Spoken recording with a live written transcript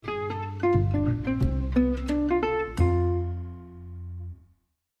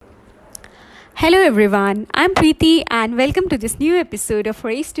Hello everyone, I'm Preeti and welcome to this new episode of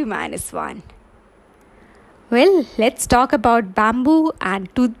Race to Minus One. Well, let's talk about bamboo and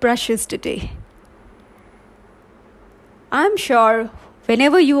toothbrushes today. I'm sure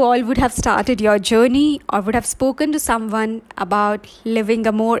whenever you all would have started your journey or would have spoken to someone about living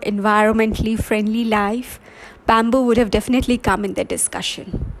a more environmentally friendly life, bamboo would have definitely come in the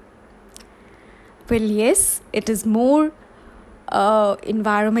discussion. Well, yes, it is more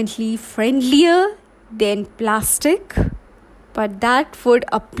environmentally friendlier than plastic, but that would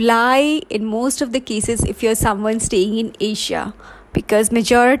apply in most of the cases if you're someone staying in Asia, because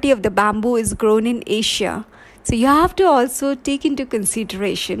majority of the bamboo is grown in Asia. So you have to also take into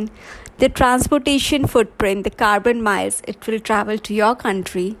consideration the transportation footprint, the carbon miles it will travel to your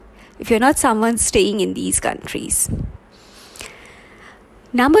country if you're not someone staying in these countries.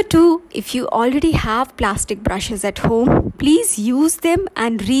 Number 2, if you already have plastic brushes at home, please use them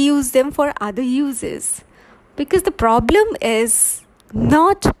and reuse them for other uses. Because the problem is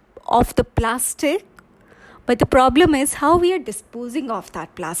not of the plastic, but the problem is how we are disposing of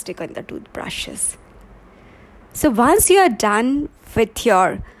that plastic on the toothbrushes. So once you are done with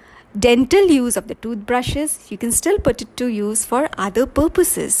your dental use of the toothbrushes, you can still put it to use for other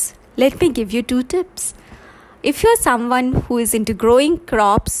purposes. Let me give you 2 tips. If you're someone who is into growing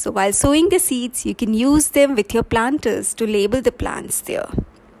crops, so while sowing the seeds, you can use them with your planters to label the plants there.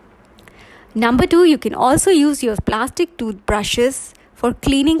 Number 2, you can also use your plastic toothbrushes for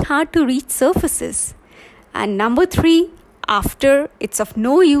cleaning hard to reach surfaces. And number 3, after it's of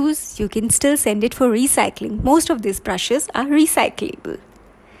no use, you can still send it for recycling. Most of these brushes are recyclable.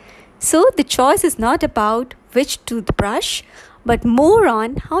 So the choice is not about which toothbrush, but more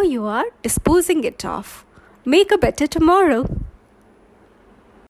on how you are disposing it of. Make a better tomorrow.